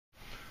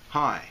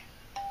Hi.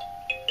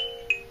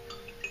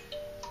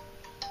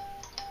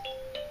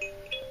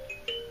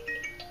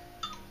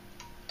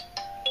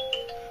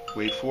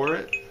 Wait for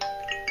it.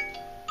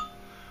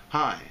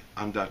 Hi,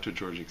 I'm Dr.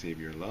 George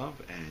Xavier Love,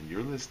 and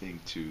you're listening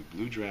to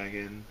Blue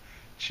Dragon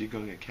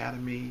Qigong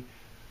Academy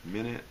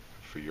Minute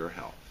for Your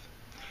Health.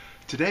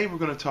 Today we're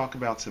going to talk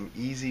about some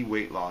easy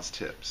weight loss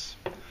tips.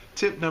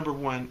 Tip number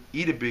 1,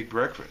 eat a big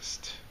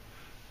breakfast.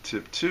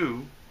 Tip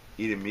 2,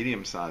 eat a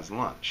medium-sized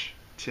lunch.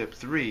 Tip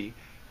 3,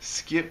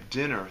 skip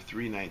dinner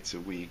 3 nights a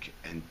week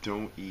and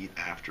don't eat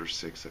after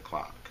 6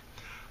 o'clock.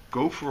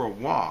 Go for a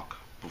walk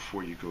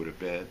before you go to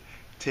bed.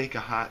 Take a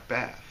hot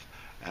bath.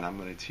 And I'm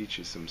going to teach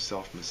you some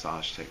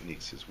self-massage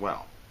techniques as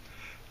well.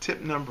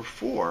 Tip number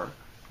 4,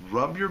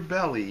 rub your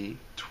belly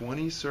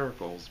 20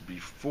 circles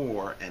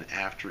before and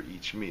after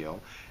each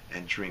meal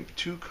and drink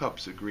 2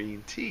 cups of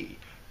green tea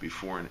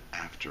before and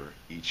after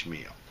each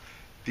meal.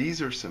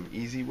 These are some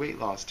easy weight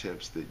loss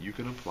tips that you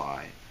can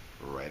apply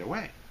right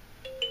away.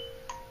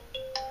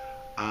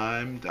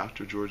 I'm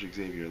Dr. George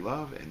Xavier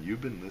Love, and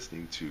you've been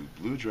listening to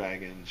Blue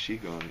Dragon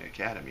Qigong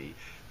Academy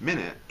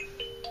Minute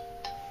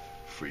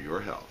for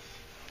Your Health.